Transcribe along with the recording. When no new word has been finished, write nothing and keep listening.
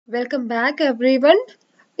Welcome back everyone.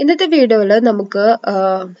 ഇന്നത്തെ വീഡിയോയിൽ നമുക്ക്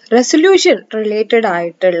റെസൊല്യൂഷൻ റിലേറ്റഡ്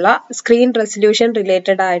ആയിട്ടുള്ള സ്ക്രീൻ റെസൊല്യൂഷൻ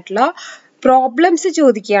റിലേറ്റഡ് ആയിട്ടുള്ള പ്രോബ്ലംസ്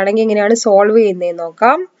ചോദിക്കുകയാണെങ്കിൽ എങ്ങനെയാണ് സോൾവ് ചെയ്യുന്നതെന്ന്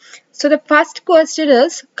നോക്കാം. So the first question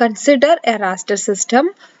is consider a raster system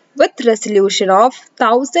with resolution of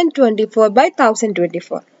 1024 by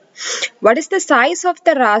 1024. What is the size of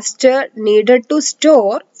the raster needed to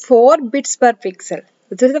store 4 bits per pixel?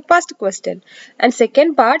 This is the first question. And second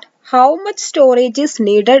part, how much storage is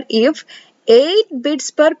needed if 8 bits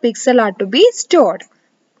per pixel are to be stored?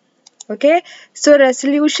 Okay, so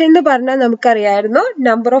resolution എന്ന് പറഞ്ഞാൽ നമുക്കറിയായിരുന്നു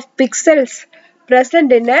number of pixels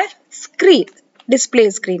present in a screen, display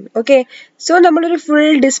screen. Okay, so നമ്മളൊരു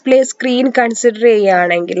full display screen consider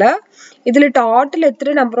ചെയ്യുകയാണെങ്കിൽ ഇതിൽ total എത്ര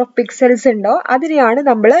number of pixels ഉണ്ടോ അതിനെയാണ്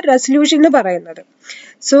നമ്മൾ resolution എന്ന് പറയുന്നത്.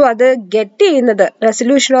 സോ അത് ഗെറ്റ് ചെയ്യുന്നത്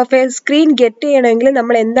resolution of A screen get ചെയ്യണമെങ്കിൽ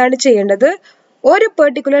നമ്മൾ എന്താണ് ചെയ്യേണ്ടത്? ഒരു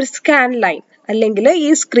പെർട്ടിക്കുലർ സ്കാൻ ലൈൻ അല്ലെങ്കിൽ ഈ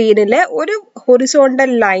സ്ക്രീനിലെ ഒരു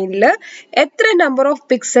ഹൊറിസോണ്ടൽ ലൈനിൽ എത്ര number of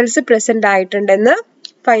pixels present ആയിട്ടുണ്ടെന്ന്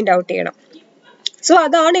find out ചെയ്യണം. സോ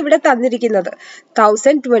അതാണ് ഇവിടെ തന്നിരിക്കുന്നത്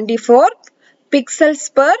 1024 pixels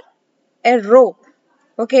per A raw.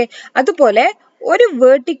 Okay, അതുപോലെ ഒരു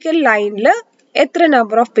വെർട്ടിക്കൽ ലൈനിൽ എത്ര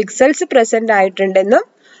നമ്പർ ഓഫ് പിക്സൽസ് പ്രസന്റ് ആയിട്ടുണ്ടെന്നും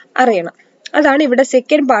അറിയണം. അതാണ് ഇവിടെ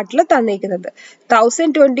സെക്കൻഡ് പാർട്ടിൽ തന്നിരിക്കുന്നത്.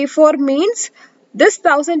 1024 means this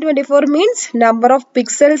 1024 means number of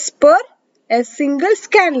pixels per a single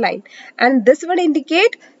scan line, and this one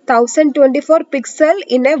indicate 1024 pixel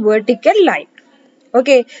in a vertical line.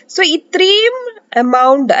 Okay, so ഇത്രയും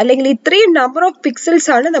എമൗണ്ട് അല്ലെങ്കിൽ ഇത്രയും നമ്പർ ഓഫ് പിക്സൽസ്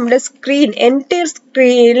ആണ് നമ്മുടെ സ്ക്രീൻ എൻറ്റയർ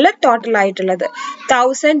സ്ക്രീനിൽ ടോട്ടൽ ആയിട്ടുള്ളത്.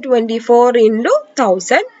 1024 into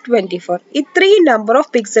 1024 ഇത്രയും നമ്പർ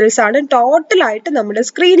ഓഫ് പിക്സൽസ് ആണ് total ആയിട്ട് നമ്മുടെ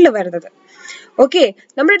സ്ക്രീനിൽ വരുന്നത്. ഓക്കെ,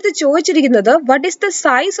 നമ്മുടെ അടുത്ത് ചോദിച്ചിരിക്കുന്നത് what is the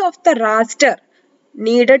size of the raster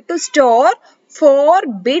needed to store 4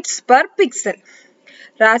 bits per pixel.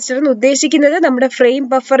 Raster എന്ന് ഉദ്ദേശിക്കുന്നത് നമ്മുടെ ഫ്രെയിം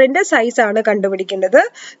ബഫറിന്റെ സൈസ് ആണ് കണ്ടുപിടിക്കേണ്ടത്.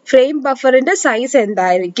 ഫ്രെയിം ബഫറിന്റെ സൈസ്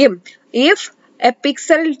എന്തായിരിക്കും? If A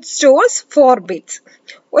pixel stores 4 bits,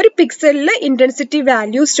 ഒരു പിക്സലിൽ ഇന്റൻസിറ്റി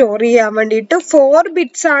വാല്യൂ സ്റ്റോർ ചെയ്യാൻ വേണ്ടിയിട്ട് 4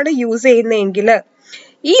 ബിറ്റ്സ് ആണ് യൂസ് ചെയ്യുന്നതെങ്കിൽ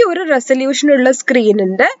ഈ ഒരു റെസൊല്യൂഷനുള്ള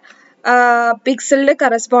സ്ക്രീനിന്റെ പിക്സലിന്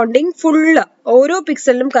കറസ്പോണ്ടിങ് ഫുള്ള് ഓരോ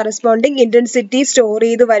പിക്സലിനും കറസ്പോണ്ടിങ് ഇന്റൻസിറ്റി സ്റ്റോർ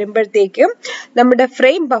ചെയ്ത് വരുമ്പോഴത്തേക്കും നമ്മുടെ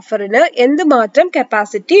ഫ്രെയിം ബഫറിന് എന്തുമാത്രം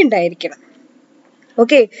കപ്പാസിറ്റി ഉണ്ടായിരിക്കണം.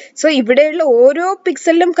 ഓക്കെ, സോ ഇവിടെയുള്ള ഓരോ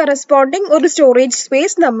പിക്സലിനും കറസ്പോണ്ടിങ് ഒരു സ്റ്റോറേജ്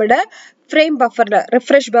സ്പേസ് നമ്മുടെ ഫ്രെയിം ബഫറിന്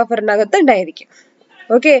റിഫ്രഷ് ബഫറിനകത്ത് ഉണ്ടായിരിക്കും.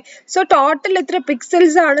 ഓക്കെ, സോ ടോട്ടൽ എത്ര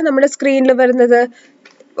പിക്സൽസ് ആണ് നമ്മുടെ സ്ക്രീനിൽ വരുന്നത്?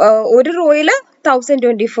 ഒരു റോയില്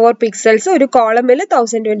 1024 പിക്സൽസ്, ഒരു കോളമിൽ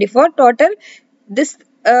 1024, total this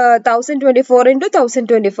 1024 into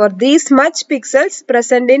 1024 these much pixels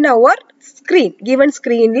present in our screen, given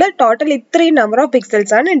screenൽ total ഇത്രയും നമ്പർ ഓഫ്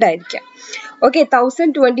പിക്സൽസ് ആണ് ഉണ്ടായിരിക്കുക. Okay,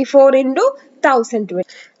 1024 into 1020.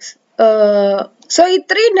 സോ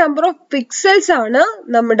ഇത്രയും നമ്പർ ഓഫ് പിക്സൽസ് ആണ്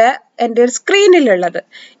നമ്മുടെ എൻ്റെ സ്ക്രീനിലുള്ളത്.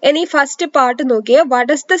 ഇനി ഫസ്റ്റ് പാർട്ട് നോക്കിയാൽ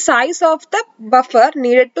what is the size of the buffer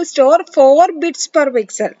needed to store 4 bits per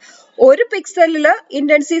pixel. ഒരു പിക്സലില്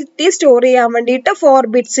ഇന്റൻസിറ്റി സ്റ്റോർ ചെയ്യാൻ വേണ്ടിയിട്ട് 4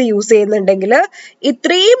 ബിറ്റ്സ് യൂസ് ചെയ്യുന്നുണ്ടെങ്കിൽ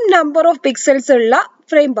ഇത്രയും നമ്പർ ഓഫ് പിക്സൽസ് ഉള്ള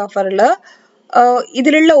ഫ്രെയിം ബഫറിൽ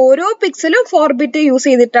ഇതിലുള്ള ഓരോ പിക്സലും 4 ബിറ്റ് യൂസ്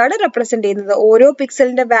ചെയ്തിട്ടാണ് റെപ്രസെന്റ് ചെയ്യുന്നത്. ഓരോ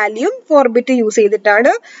പിക്സലിന്റെ വാല്യൂം 4 ബിറ്റ് യൂസ്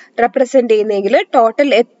ചെയ്തിട്ടാണ് റെപ്രസെന്റ് ചെയ്യുന്നതെങ്കിൽ ടോട്ടൽ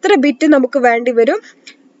എത്ര ബിറ്റ് നമുക്ക് വേണ്ടി വരും?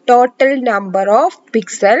 Total number of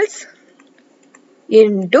pixels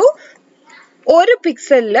into ഒരു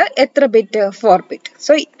പിക്സലില് എത്ര ബിറ്റ്? 4 ബിറ്റ്.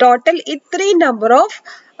 സോ ടോട്ടൽ ഇത്രയും നമ്പർ ഓഫ്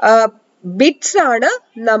ബിറ്റ്സ് ആണ്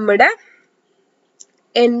നമ്മുടെ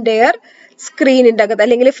എൻറ്റയർ സ്ക്രീനിന്റെ അകത്ത്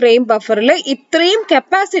അല്ലെങ്കിൽ ഫ്രെയിം ബഫറിൽ ഇത്രയും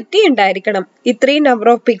കപ്പാസിറ്റി ഉണ്ടായിരിക്കണം. ഇത്രയും നമ്പർ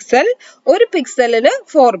ഓഫ് പിക്സൽ, ഒരു പിക്സലിന്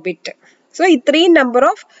 4 ബിറ്റ്. സോ ഇത്രയും നമ്പർ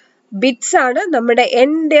ഓഫ് ബിറ്റ്സ് ആണ് നമ്മുടെ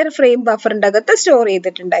എൻറ്റയർ ഫ്രെയിം ബഫറിന്റെ അകത്ത് സ്റ്റോർ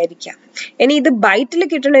ചെയ്തിട്ടുണ്ടായിരിക്കാം. ഇനി ഇത് ബൈറ്റിൽ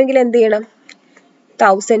കിട്ടണമെങ്കിൽ എന്ത് ചെയ്യണം?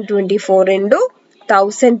 1024 into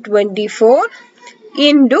 1024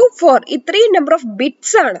 into 4 ഇത്രയും നമ്പർ ഓഫ്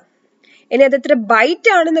ബിറ്റ്സ് ആണ്. ഇനി അത് എത്ര ബൈറ്റ്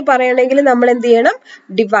ആണെന്ന് പറയണമെങ്കിൽ നമ്മൾ എന്ത് ചെയ്യണം?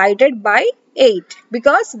 Divided by 8,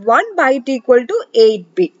 because 1 byte equal to 8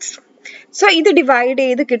 bits. So ഇത് ഡിവൈഡ്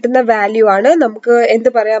ചെയ്ത് കിട്ടുന്ന വാല്യൂ ആണ് നമുക്ക് എന്ത്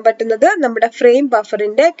പറയാൻ പറ്റുന്നത്? നമ്മുടെ ഫ്രെയിം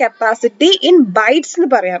ബഫറിന്റെ കപ്പാസിറ്റി ഇൻ ബൈറ്റ്സ് എന്ന്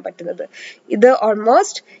പറയാൻ പറ്റുന്നത്. ഇത്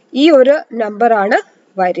ഓൾമോസ്റ്റ് ഈ ഒരു നമ്പർ ആണ്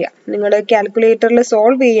വരിക. നിങ്ങൾ കാൽക്കുലേറ്ററിൽ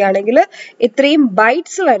സോൾവ് ചെയ്യുകയാണെങ്കിൽ ഇത്രയും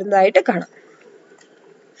ബൈറ്റ്സ് വരുന്നതായിട്ട് കാണാം.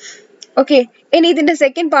 ഓക്കെ, ഇനി ഇതിന്റെ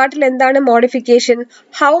സെക്കൻഡ് പാർട്ടിൽ എന്താണ് modification?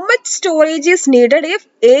 How much storage is needed if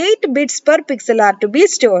 8 bits per pixel R to be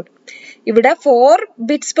stored. ഇവിടെ 4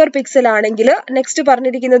 ബിറ്റ്സ് പെർ പിക്സൽ ആണെങ്കിൽ നെക്സ്റ്റ്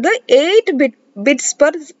പറഞ്ഞിരിക്കുന്നത് 8 ബിറ്റ്സ്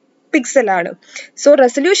പെർ പിക്സൽ ആണ്. സോ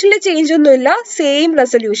റെസൊല്യൂഷനിൽ ചേഞ്ച് ഒന്നുമില്ല, സെയിം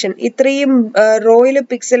റെസൊല്യൂഷൻ. ഇത്രയും റോയിൽ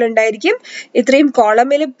പിക്സൽ ഉണ്ടായിരിക്കും, ഇത്രയും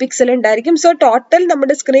കോളമിൽ പിക്സൽ ഉണ്ടായിരിക്കും. സോ ടോട്ടൽ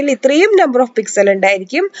നമ്മുടെ സ്ക്രീനിൽ ഇത്രയും നമ്പർ ഓഫ് പിക്സൽ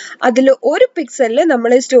ഉണ്ടായിരിക്കും. അതിൽ ഒരു പിക്സലിൽ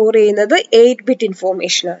നമ്മൾ സ്റ്റോർ ചെയ്യുന്നത് 8-bit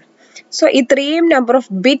ഇൻഫോർമേഷൻ ആണ്. സോ ഇത്രയും നമ്പർ ഓഫ്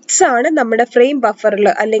ബിറ്റ്സ് ആണ് നമ്മുടെ ഫ്രെയിം ബഫറിൽ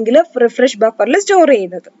അല്ലെങ്കിൽ റിഫ്രഷ് ബഫറിൽ സ്റ്റോർ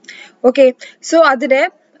ചെയ്യുന്നത്. ഓക്കെ, സോ അതിന്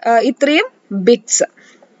ഇത്രയും ബിറ്റ്സ്.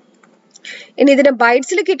 ഇനി ഇതിനെ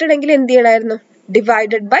ബൈറ്റ്സിൽ കിട്ടണമെങ്കിൽ എന്ത് ചെയ്യണമായിരുന്നു?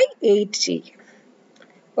 ഡിവൈഡഡ് ബൈ 8 ചെയ്യും.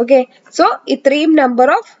 ഓക്കെ, സോ ഇത്രയും നമ്പർ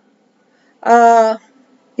ഓഫ്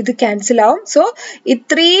ഇത് ക്യാൻസൽ ആവും. സോ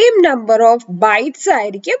ഇത്രയും നമ്പർ ഓഫ് ബൈറ്റ്സ്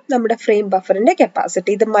ആയിരിക്കും നമ്മുടെ ഫ്രെയിം ബഫറിന്റെ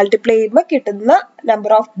കപ്പാസിറ്റി. ഇത് മൾട്ടിപ്ലൈ ചെയ്യുമ്പോൾ കിട്ടുന്ന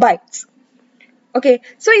number of bytes. Okay,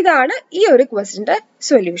 so ഇതാണ് ഈ ഒരു ക്വസ്റ്റിന്റെ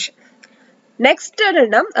സൊല്യൂഷൻ. നെക്സ്റ്റ്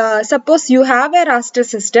ഒരെണ്ണം, suppose you have A raster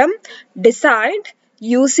system designed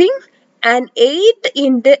using an 8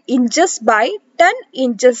 inches by 10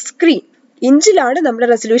 inches screen. ഇഞ്ചിലാണ് നമ്മുടെ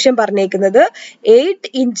റെസൊല്യൂഷൻ പറഞ്ഞേക്കുന്നത്. 8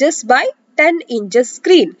 inches by 10 inches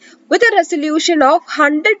screen with a resolution of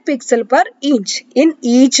 100 pixel per inch in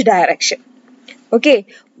each direction. Okay,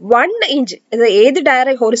 1 inch ഇത് ഏത്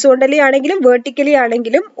horizontally ആണെങ്കിലും vertically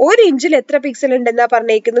ആണെങ്കിലും 1 ഇഞ്ചിൽ എത്ര pixel ഉണ്ടെന്നാ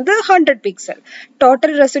പറഞ്ഞേക്കുന്നത്? 100 പിക്സൽ.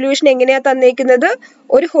 ടോട്ടൽ റെസൊല്യൂഷൻ എങ്ങനെയാ തന്നേക്കുന്നത്?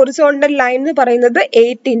 ഒരു ഹൊറിസോണ്ടൽ ലൈൻ എന്ന് പറയുന്നത്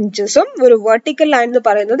 8 ഇഞ്ചസും ഒരു വെർട്ടിക്കൽ ലൈൻ എന്ന്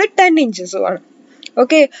പറയുന്നത് 10 ഇഞ്ചസും ആണ്.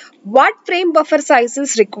 Okay, what frame buffer size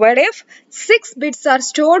is required if 6 bits are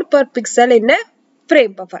stored per pixel in a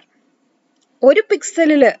frame buffer? ഒരു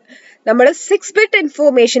പിക്സലില് നമ്മൾ 6-bit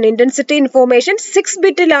ഇൻഫോർമേഷൻ, ഇന്റൻസിറ്റി ഇൻഫോർമേഷൻ 6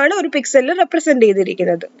 ബിറ്റിലാണ് ഒരു പിക്സലിൽ റെപ്രസെന്റ്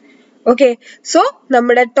ചെയ്തിരിക്കുന്നത്. ഓക്കെ, സോ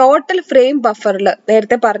നമ്മുടെ ടോട്ടൽ ഫ്രെയിം ബഫറിൽ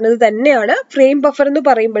നേരത്തെ പറഞ്ഞത് തന്നെയാണ്. ഫ്രെയിം ബഫർ എന്ന്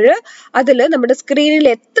പറയുമ്പോൾ അതിൽ നമ്മുടെ സ്ക്രീനിൽ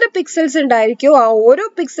എത്ര പിക്സൽസ് ഉണ്ടായിരിക്കുമോ ആ ഓരോ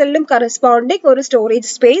പിക്സലിലും കറസ്പോണ്ടിങ് ഒരു സ്റ്റോറേജ്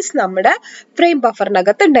സ്പേസ് നമ്മുടെ ഫ്രെയിം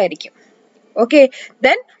ബഫറിനകത്ത് ഉണ്ടായിരിക്കും. ഓക്കെ,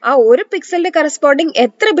 ദെൻ ആ ഒരു പിക്സലിന്റെ കറസ്പോണ്ടിങ്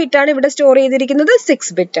എത്ര ബിറ്റാണ് ഇവിടെ സ്റ്റോർ ചെയ്തിരിക്കുന്നത്? 6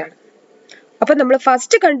 ബിറ്റാണ്. അപ്പൊ നമ്മൾ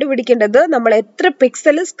ഫസ്റ്റ് കണ്ടുപിടിക്കേണ്ടത് നമ്മൾ എത്ര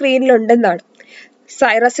പിക്സൽ സ്ക്രീനിൽ ഉണ്ടെന്നാണ്.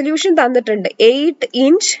 റെസൊല്യൂഷൻ തന്നിട്ടുണ്ട് 8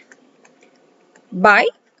 inch by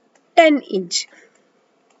 10 inch.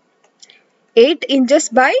 8 inches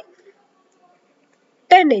by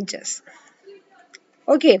 10 inches.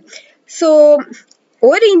 Okay, so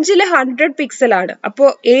 1 ഇഞ്ചിൽ 100 പിക്സൽ ആണ്. അപ്പോ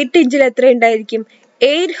 8 ഇഞ്ചിൽ എത്ര ഉണ്ടായിരിക്കും?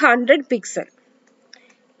 800 പിക്സൽ.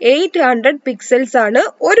 800 പിക്സൽസ് ആണ്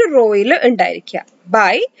ഒരു റോയിൽ ഉണ്ടായിരിക്കുക.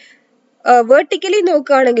 ബൈ വെർട്ടിക്കലി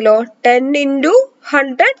നോക്കുകയാണെങ്കിലോ 10 into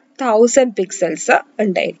 100,000 പിക്സൽസ്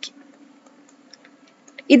ഉണ്ടായിരിക്കും.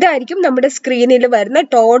 ഇതായിരിക്കും നമ്മുടെ സ്ക്രീനിൽ വരുന്ന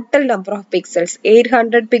total number of pixels.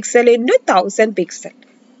 800 pixel into 1000 pixel.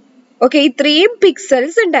 Okay, ഇത്രയും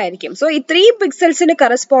പിക്സൽസ് ഉണ്ടായിരിക്കും. സോ ഇത്രയും പിക്സൽസിന്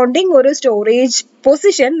കറസ്പോണ്ടിങ് ഒരു സ്റ്റോറേജ്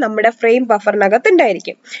പൊസിഷൻ നമ്മുടെ ഫ്രെയിം ബഫറിനകത്ത്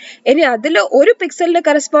ഉണ്ടായിരിക്കും. ഇനി അതിൽ ഒരു പിക്സലിന്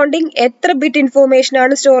കറസ്പോണ്ടിങ് എത്ര ബിറ്റ് ഇൻഫോർമേഷൻ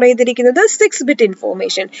ആണ് സ്റ്റോർ ചെയ്തിരിക്കുന്നത്? 6 ബിറ്റ്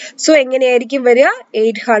ഇൻഫോർമേഷൻ. സോ എങ്ങനെയായിരിക്കും വരിക?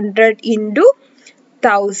 800 into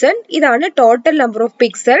 1000. ഇതാണ് total number of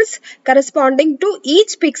pixels. Corresponding to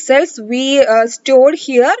each pixels V stored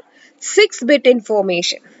here 6 bit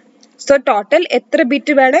information. So total എത്ര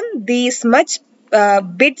ബിറ്റ് വേണം? These much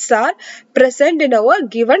bits are present in our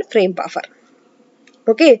given frame buffer.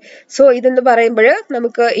 Okay, so ഇതെന്ന് പറയുമ്പോൾ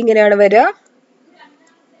നമുക്ക് ഇങ്ങനെയാണ് വരിക.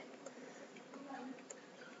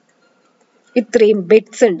 ഇത്രയും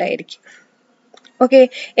ബിറ്റ്സ് ഉണ്ടായിരിക്കും. ഓക്കെ,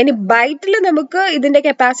 ഇനി ബൈറ്റിൽ നമുക്ക് ഇതിന്റെ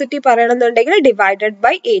capacity പറയണമെന്നുണ്ടെങ്കിൽ divided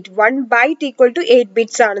by 8. 1 byte equal to 8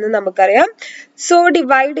 bits ആണെന്ന് നമുക്കറിയാം. സോ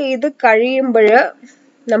ഡിവൈഡ് ചെയ്ത് കഴിയുമ്പോൾ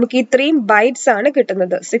നമുക്ക് ഇത്രയും ബൈറ്റ്സ് ആണ്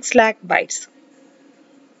കിട്ടുന്നത്. 6 lakh bytes.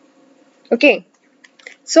 ഓക്കെ,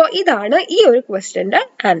 സോ ഇതാണ് ഈ ഒരു ക്വസ്റ്റ്യന്റെ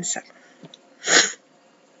ആൻസർ.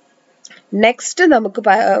 നെക്സ്റ്റ് നമുക്ക്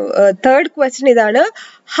തേർഡ് ക്വസ്റ്റ്യൻ ഇതാണ്.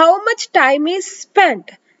 How much time is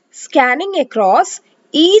spend scanning across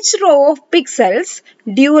each row of pixels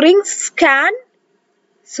during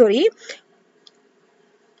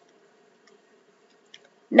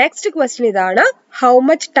next question ഇതാണ്. How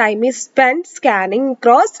much time is spend scanning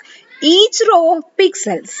across each row of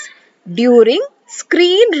pixels during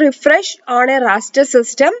screen refresh on a raster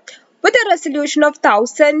system with a resolution of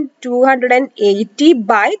 1280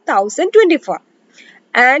 by 1024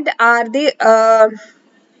 and are the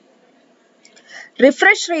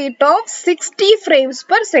refresh rate of 60 frames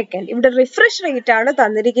per second. ഇവിടെ refresh rate ആണ്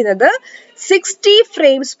തന്നിരിക്കുന്നത് 60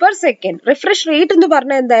 frames per second. refresh rate എന്ന്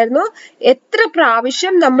പറഞ്ഞാൽ എന്തായിരുന്നു? എത്ര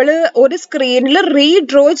പ്രാവശ്യം നമ്മൾ ഒരു സ്ക്രീനിൽ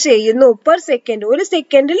റീഡ്രോ ചെയ്യുന്നു പെർ സെക്കൻഡ്. ഒരു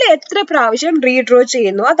സെക്കൻഡിൽ എത്ര പ്രാവശ്യം റീഡ്രോ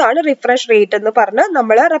ചെയ്യുന്നു, അതാണ് റിഫ്രഷ് റേറ്റ് എന്ന് പറഞ്ഞ്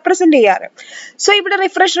നമ്മൾ റെപ്രസെന്റ് ചെയ്യാറ്. സോ ഇവിടെ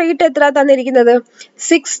റിഫ്രഷ് റേറ്റ് എത്ര തന്നിരിക്കുന്നത്?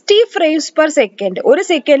 60 frames per second. ഒരു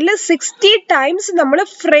സെക്കൻഡിൽ 60 times നമ്മൾ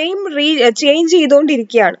ഫ്രെയിം ചേഞ്ച്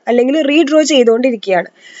ചെയ്തുകൊണ്ടിരിക്കുകയാണ് അല്ലെങ്കിൽ റീഡ്രോ ചെയ്തുകൊണ്ടിരിക്കുകയാണ്.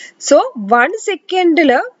 സോ 1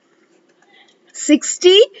 സെക്കൻഡില്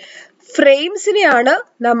 60 ഫ്രെയിംസിനെയാണ്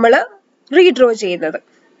നമ്മൾ റീഡ്രോ ചെയ്യുന്നത്.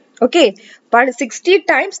 Okay, 160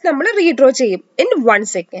 times നമ്മൾ redraw ചെയ്യും in 1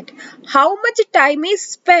 second. How much time is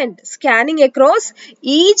spent scanning across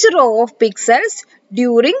each row of pixels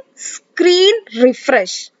during screen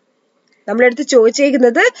refresh? നമ്മളടുത്ത്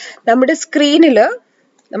ചോദിച്ചേക്കുന്നത് നമ്മുടെ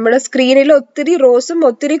സ്ക്രീനിൽ ഒത്തിരി റോസും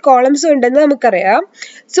ഒത്തിരി കോളംസും ഉണ്ടെന്ന് നമുക്കറിയാം.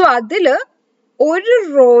 സോ അതില് ഒരു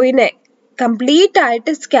റോയിനെ കംപ്ലീറ്റ്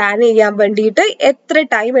ആയിട്ട് സ്കാൻ ചെയ്യാൻ വേണ്ടിയിട്ട് എത്ര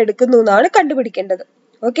ടൈം എടുക്കുന്നു എന്നാണ് കണ്ടുപിടിക്കേണ്ടത്.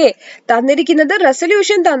 ഓക്കെ, തന്നിരിക്കുന്നത്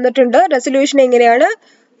റെസൊല്യൂഷൻ തന്നിട്ടുണ്ട്. റെസൊല്യൂഷൻ എങ്ങനെയാണ്?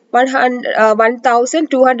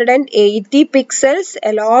 1280 pixels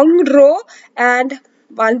along row and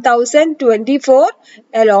 1024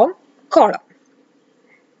 along column.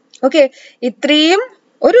 Okay, ഇത്രയും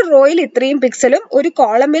ഒരു റോയിൽ ഇത്രയും പിക്സലും ഒരു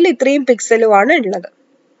കോളമിൽ ഇത്രയും പിക്സലുമാണ് ഉള്ളത്.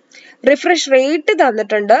 റിഫ്രഷ് റേറ്റ്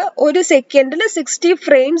തന്നിട്ടുണ്ട്. ഒരു സെക്കൻഡിൽ 60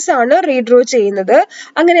 ഫ്രെയിംസ് ആണ് റീഡ്രോ ചെയ്യുന്നത്.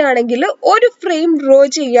 അങ്ങനെയാണെങ്കിൽ ഒരു ഫ്രെയിം ഡ്രോ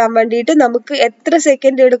ചെയ്യാൻ വേണ്ടിയിട്ട് നമുക്ക് എത്ര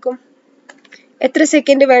സെക്കൻഡ് എടുക്കും? എത്ര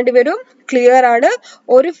സെക്കൻഡ് വേണ്ടി വരും? ക്ലിയർ ആണ്.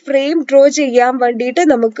 ഒരു ഫ്രെയിം ഡ്രോ ചെയ്യാൻ വേണ്ടിയിട്ട്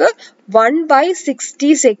നമുക്ക്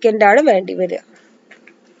 1/60 സെക്കൻഡ് ആണ് വേണ്ടി വരിക.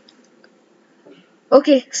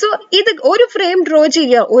 ഓക്കെ, സോ ഇത് ഒരു ഫ്രെയിം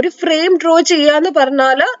ഡ്രോ ചെയ്യാന്ന്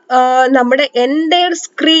പറഞ്ഞാല് നമ്മുടെ എൻ്റയർ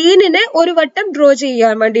സ്ക്രീനിനെ ഒരു വട്ടം ഡ്രോ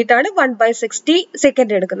ചെയ്യാൻ വേണ്ടിയിട്ടാണ് 1/60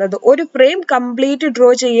 സെക്കൻഡ് എടുക്കുന്നത്. ഒരു ഫ്രെയിം കംപ്ലീറ്റ് ഡ്രോ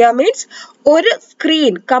ചെയ്യാൻ മീൻസ് ഒരു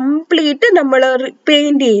സ്ക്രീൻ കംപ്ലീറ്റ് നമ്മൾ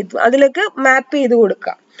പെയിന്റ് ചെയ്തു അതിലേക്ക് മാപ്പ് ചെയ്ത്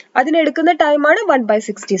കൊടുക്കുക. അതിനെടുക്കുന്ന ടൈമാണ്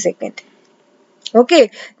 1/60 സെക്കൻഡ്. ഓക്കെ,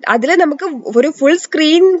 അതില് നമുക്ക് ഒരു ഫുൾ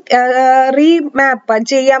സ്ക്രീൻ റീമാപ്പ്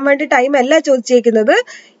ചെയ്യാൻ വേണ്ടി ടൈം അല്ല ചോദിച്ചേക്കുന്നത്.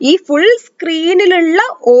 ഈ ഫുൾ സ്ക്രീനിലുള്ള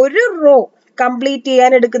ഒരു റോ കംപ്ലീറ്റ്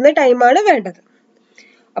ചെയ്യാൻ എടുക്കുന്ന ടൈമാണ് വേണ്ടത്.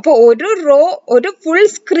 അപ്പൊ ഒരു ഫുൾ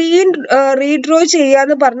സ്ക്രീൻ റീഡ്രോ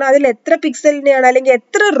ചെയ്യാന്ന് പറഞ്ഞാൽ അതിൽ എത്ര പിക്സലിനെയാണ് അല്ലെങ്കിൽ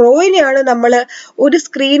എത്ര റോയിനെയാണ് നമ്മൾ ഒരു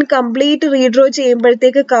സ്ക്രീൻ കംപ്ലീറ്റ് റീഡ്രോ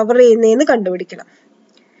ചെയ്യുമ്പോഴത്തേക്ക് കവർ ചെയ്യുന്നതെന്ന് കണ്ടുപിടിക്കണം.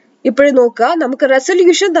 ഇപ്പോഴും നോക്കുക, നമുക്ക്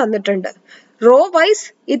റെസൊല്യൂഷൻ തന്നിട്ടുണ്ട്. റോ വൈസ്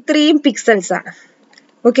ഇത്രയും പിക്സൽസ് ആണ്.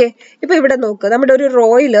 ഓക്കെ, ഇപ്പൊ ഇവിടെ നോക്കുക, നമ്മുടെ ഒരു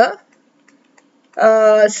റോയില്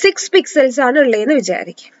 6 പിക്സൽസ് ആണ് ഉള്ളതെന്ന്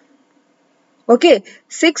വിചാരിക്കും. ഓക്കെ,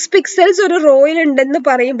 6 പിക്സൽസ് ഒരു റോയിൽ ഉണ്ടെന്ന്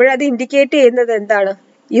പറയുമ്പോൾ അത് ഇൻഡിക്കേറ്റ് ചെയ്യുന്നത് എന്താണ്?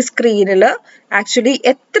 ഈ സ്ക്രീനിൽ ആക്ച്വലി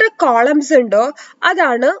എത്ര കോളംസ് ഉണ്ടോ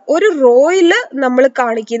അതാണ് ഒരു റോയിൽ നമ്മൾ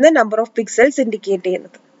കാണിക്കുന്ന നമ്പർ ഓഫ് പിക്സൽസ് ഇൻഡിക്കേറ്റ്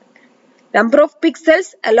ചെയ്യുന്നത്. Number of pixels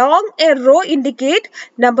along a row indicate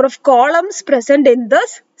number of columns present in the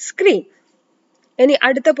screen. ഇനി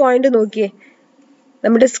അടുത്ത പോയിന്റ് നോക്കിയേ,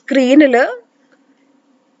 നമ്മുടെ സ്ക്രീനില്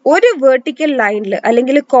ഒരു വെർട്ടിക്കൽ ലൈനിൽ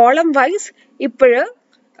അല്ലെങ്കിൽ കോളം വൈസ് ഇപ്പോഴ്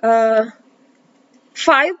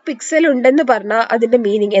 5 പിക്സൽ ഉണ്ടെന്ന് പറഞ്ഞാൽ അതിന്റെ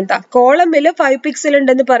മീനിങ് എന്താ? കോളമില് 5 പിക്സൽ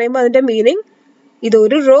ഉണ്ടെന്ന് പറയുമ്പോൾ അതിന്റെ മീനിങ്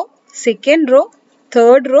ഇതൊരു raw, second row,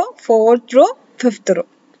 third row, fourth raw, fifth raw.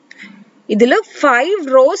 ഇതില് 5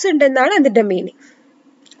 റോസ് ഉണ്ടെന്നാണ് അതിന്റെ മീനിങ്.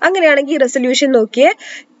 അങ്ങനെയാണെങ്കിൽ റെസൊല്യൂഷൻ നോക്കിയേ,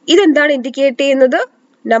 ഇതെന്താണ് ഇൻഡിക്കേറ്റ് ചെയ്യുന്നത്?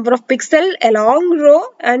 Number of pixel along raw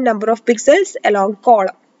and number of pixels along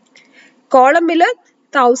column. കോളമില്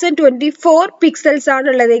 1024 pixels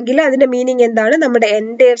ആണുള്ളതെങ്കിൽ അതിന്റെ മീനിങ് എന്താണ്? നമ്മുടെ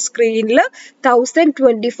എൻ്റയർ സ്ക്രീനിൽ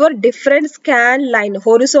 1024 different scan line,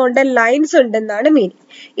 horizontal lines ഉണ്ടെന്നാണ് മീനിങ്.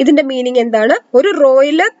 ഇതിന്റെ മീനിങ് എന്താണ്? ഒരു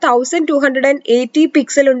റോയില് 1280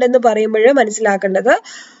 പിക്സൽ ഉണ്ടെന്ന് പറയുമ്പോൾ മനസ്സിലാക്കേണ്ടത്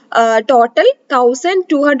ടോട്ടൽ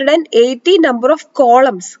 1280 നമ്പർ ഓഫ്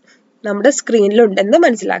കോളംസ് നമ്മുടെ സ്ക്രീനിൽ ഉണ്ടെന്ന്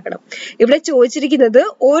മനസ്സിലാക്കണം. ഇവിടെ ചോദിച്ചിരിക്കുന്നത്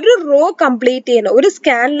ഒരു റോ കംപ്ലീറ്റ് ചെയ്യാൻ, ഒരു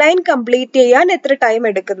സ്കാൻ ലൈൻ കംപ്ലീറ്റ് ചെയ്യാൻ എത്ര ടൈം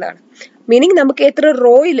എടുക്കുന്നതാണ്. മീനിങ് നമുക്ക് എത്ര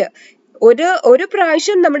റോയില് ഒരു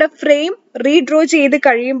പ്രാവശ്യം നമ്മുടെ ഫ്രെയിം റീഡ്രോ ചെയ്ത്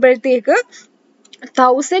കഴിയുമ്പോഴത്തേക്ക്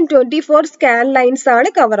 1024 സ്കാൻ ലൈൻസ് ആണ്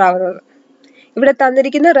കവർ ആവുന്നത്. ഇവിടെ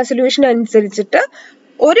തന്നിരിക്കുന്ന റെസൊല്യൂഷൻ അനുസരിച്ചിട്ട്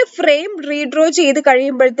ഒരു ഫ്രെയിം റീഡ്രോ ചെയ്ത്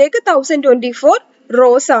കഴിയുമ്പോഴത്തേക്ക് 1024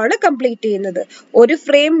 റോസ് ആണ് കംപ്ലീറ്റ് ചെയ്യുന്നത്. ഒരു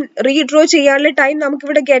ഫ്രെയിം റീഡ്രോ ചെയ്യാനുള്ള ടൈം നമുക്ക്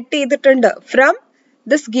ഇവിടെ ഗെറ്റ് ചെയ്തിട്ടുണ്ട് from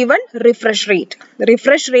this given refresh rate.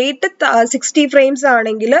 Refresh rate 60 frames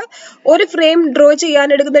ആണെങ്കിൽ ഒരു ഫ്രെയിം ഡ്രോ ചെയ്യാൻ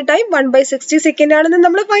എടുക്കുന്ന ടൈം 1/60 സെക്കൻഡ് ആണെന്ന്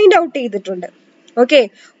നമ്മൾ ഫൈൻഡ് ഔട്ട് ചെയ്തിട്ടുണ്ട്. ഓക്കെ,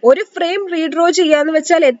 ഒരു ഫ്രെയിം റീഡ്രോ ചെയ്യാന്ന്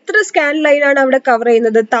വെച്ചാൽ എത്ര സ്കാൻ ലൈൻ ആണ് അവിടെ കവർ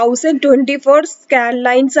ചെയ്യുന്നത്? 1024 സ്കാൻ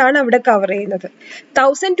ലൈൻസ് ആണ് അവിടെ കവർ ചെയ്യുന്നത്.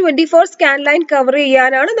 1024 സ്കാൻ ലൈൻ കവർ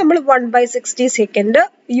ചെയ്യാനാണ് നമ്മൾ 1/60 സെക്കൻഡ്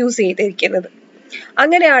യൂസ് ചെയ്തിരിക്കുന്നത്.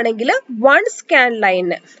 അങ്ങനെയാണെങ്കിൽ വൺ സ്കാൻ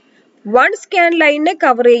ലൈനിനെ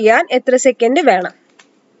കവർ ചെയ്യാൻ എത്ര സെക്കൻഡ് വേണം?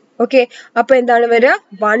 ഓക്കെ, അപ്പൊ എന്താണ് വരിക?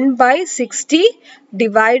 1/60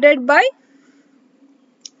 ഡിവൈഡഡ്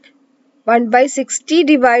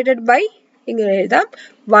ബൈ ഇങ്ങനെ എഴുതാം,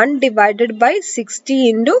 1/60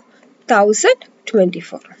 into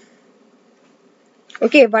 1024.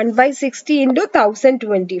 Okay, 1/60 into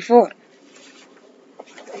 1024.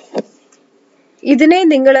 ഇതിനെ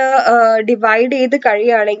നിങ്ങൾ ഡിവൈഡ് ചെയ്ത്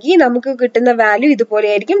കഴിയുകയാണെങ്കിൽ നമുക്ക് കിട്ടുന്ന വാല്യൂ ഇതുപോലെ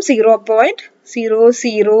ആയിരിക്കും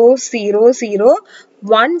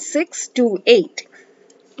 0.000001628.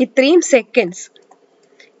 ഇത്രയും സെക്കൻഡ്സ്.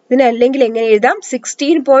 ഇതിനല്ലെങ്കിൽ എങ്ങനെ എഴുതാം?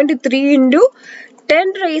 16.3 into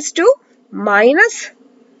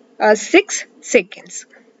 10⁻⁻6 seconds.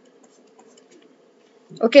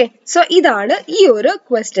 ഓക്കെ, സോ ഇതാണ് ഈ ഒരു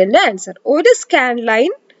ക്വസ്റ്റ്യന്റെ ആൻസർ. ഒരു സ്കാൻ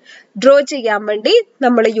ലൈൻ ഡ്രോ ചെയ്യാൻ വേണ്ടി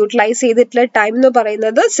നമ്മൾ യൂട്ടിലൈസ് ചെയ്തിട്ടുള്ള ടൈം എന്ന്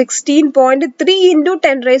പറയുന്നത് 16.3 into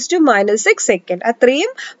 10⁻⁻6 സെക്കൻഡ്.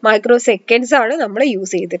 അത്രയും മൈക്രോ സെക്കൻഡ്സ് ആണ് നമ്മൾ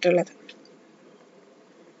യൂസ് ചെയ്തിട്ടുള്ളത്.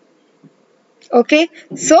 ഓക്കെ,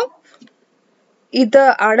 സോ ഇത്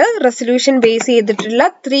ആണ് റെസൊല്യൂഷൻ ബേസ് ചെയ്തിട്ടുള്ള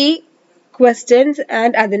 3 questions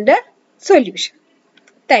and അതിന്റെ സൊല്യൂഷൻ.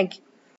 Thank you.